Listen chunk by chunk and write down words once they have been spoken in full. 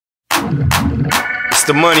It's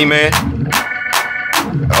the money, man.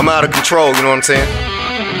 I'm out of control, you know what I'm saying?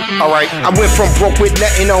 Alright, I went from broke with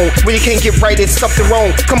nothing on. When you can't get right, it's something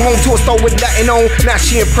wrong. Come home to a store with nothing on. Now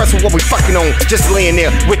she impressed with what we fucking on. Just laying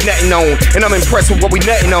there with nothing on. And I'm impressed with what we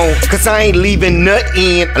nutting on. Cause I ain't leaving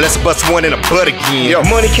nothing unless I bust one in a butt again. Yo,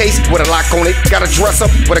 money case with a lock on it. Got a dress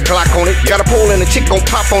up with a Glock on it. Got a pole and a chick gon'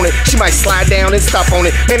 pop on it. She might slide down and stop on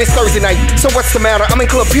it. Man, it's Thursday night, so what's the matter? I'm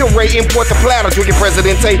in Club Puree, import the platter. Drinking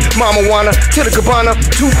Presidente, Mama Wanna, to the Cabana,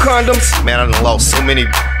 2 condoms. Man, I done lost so many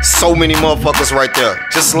motherfuckers right there.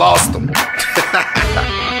 Just lost them.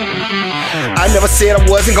 I never said I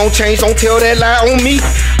wasn't gonna change, don't tell that lie on me.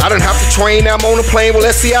 I done have to train, now I'm on the plane, well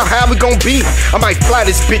let's see how high we gon' be. I might fly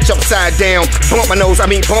this bitch upside down, bump my nose, bump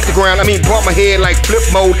the ground, bump my head like flip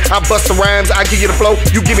mode. I bust the rhymes, I give you the flow,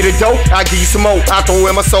 you give me the dough, I give you some more. I throw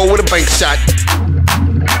in my soul with a bank shot.